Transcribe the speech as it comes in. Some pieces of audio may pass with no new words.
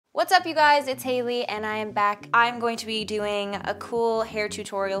What's up, you guys? It's Hailey and I am back. I'm going to be doing a cool hair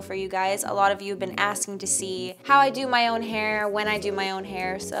tutorial for you guys. A lot of you have been asking to see how I do my own hair, when I do my own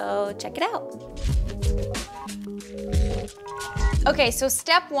hair, so check it out. Okay, so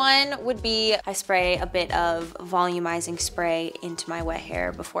step one would be I spray a bit of volumizing spray into my wet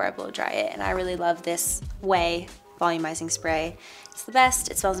hair before I blow dry it, and I really love this Ouai volumizing spray. It's the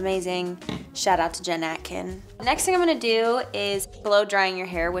best, it smells amazing. Shout out to Jen Atkin. Next thing I'm gonna do is blow drying your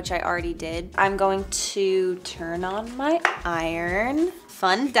hair, which I already did. I'm going to turn on my iron,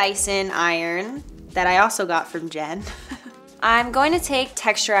 fun Dyson iron that I also got from Jen. I'm going to take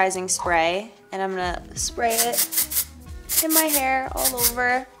texturizing spray and I'm gonna spray it in my hair all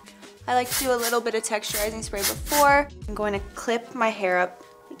over. I like to do a little bit of texturizing spray before. I'm going to clip my hair up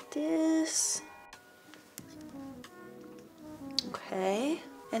like this. Okay,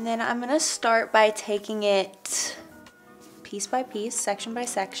 and then I'm gonna start by taking it piece by piece, section by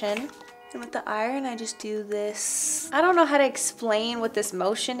section. And with the iron, I just do this. I don't know how to explain what this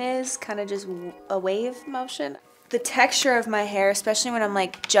motion is, kind of just a wave motion. The texture of my hair, especially when I'm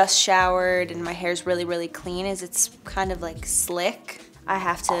like just showered and my hair's really, really clean, is it's kind of like slick. I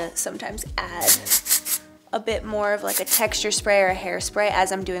have to sometimes add a bit more of like a texture spray or a hairspray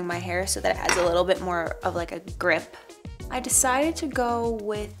as I'm doing my hair so that it has a little bit more of like a grip. I decided to go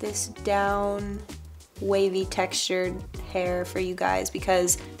with this down wavy textured hair for you guys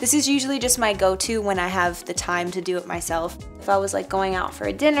because this is usually just my go-to when I have the time to do it myself. If I was like going out for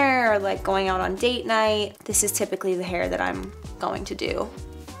a dinner or like going out on date night, this is typically the hair that I'm going to do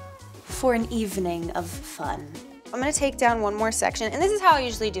for an evening of fun. I'm gonna take down one more section, and this is how I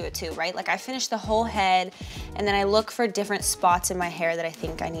usually do it too, right? Like I finish the whole head and then I look for different spots in my hair that I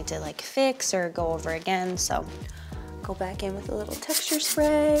think I need to like fix or go over again, so go back in with a little texture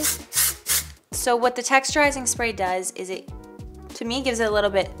spray. So what the texturizing spray does is it, to me, gives it a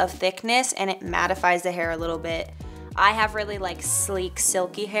little bit of thickness and it mattifies the hair a little bit. I have really like sleek,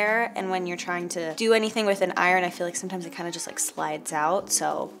 silky hair, and when you're trying to do anything with an iron, I feel like sometimes it kind of just like slides out,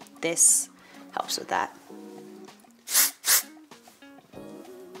 so this helps with that.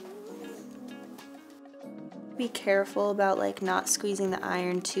 Be careful about like not squeezing the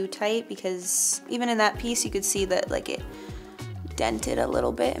iron too tight because even in that piece you could see that like it dented a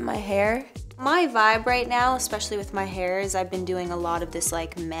little bit in my hair. My vibe right now, especially with my hair, is I've been doing a lot of this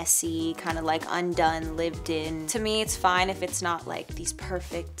like messy, kind of like undone, lived in. To me, it's fine if it's not like these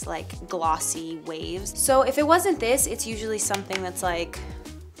perfect like glossy waves. So if it wasn't this, it's usually something that's like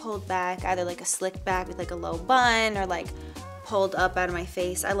pulled back, either like a slick back with like a low bun or like pulled up out of my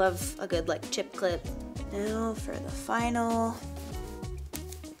face. I love a good like chip clip. Now for the final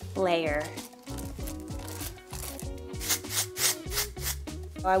layer.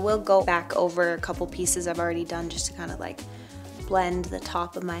 I will go back over a couple pieces I've already done just to kind of like blend the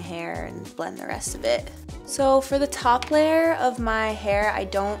top of my hair and blend the rest of it. So for the top layer of my hair, I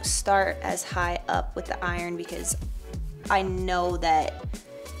don't start as high up with the iron because I know that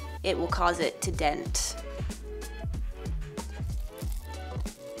it will cause it to dent.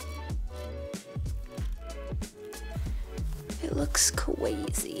 It looks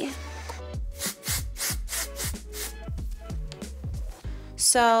crazy.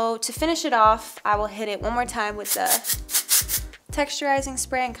 So to finish it off, I will hit it one more time with the texturizing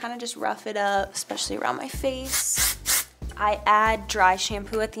spray and kind of just rough it up, especially around my face. I add dry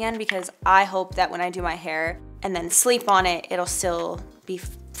shampoo at the end because I hope that when I do my hair and then sleep on it, it'll still be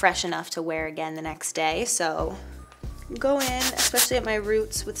fresh enough to wear again the next day. So go in, especially at my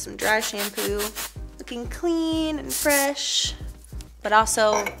roots, with some dry shampoo, looking clean and fresh, but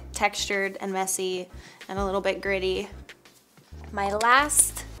also textured and messy and a little bit gritty. My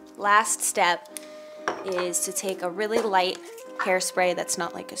last step is to take a really light hairspray that's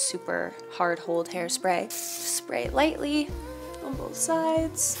not like a super hard hold hairspray. Spray it lightly on both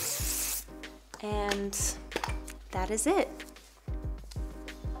sides, and that is it.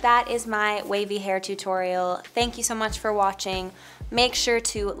 That is my wavy hair tutorial. Thank you so much for watching. Make sure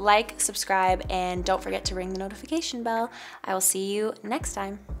to like, subscribe, and don't forget to ring the notification bell. I will see you next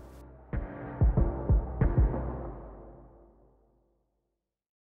time.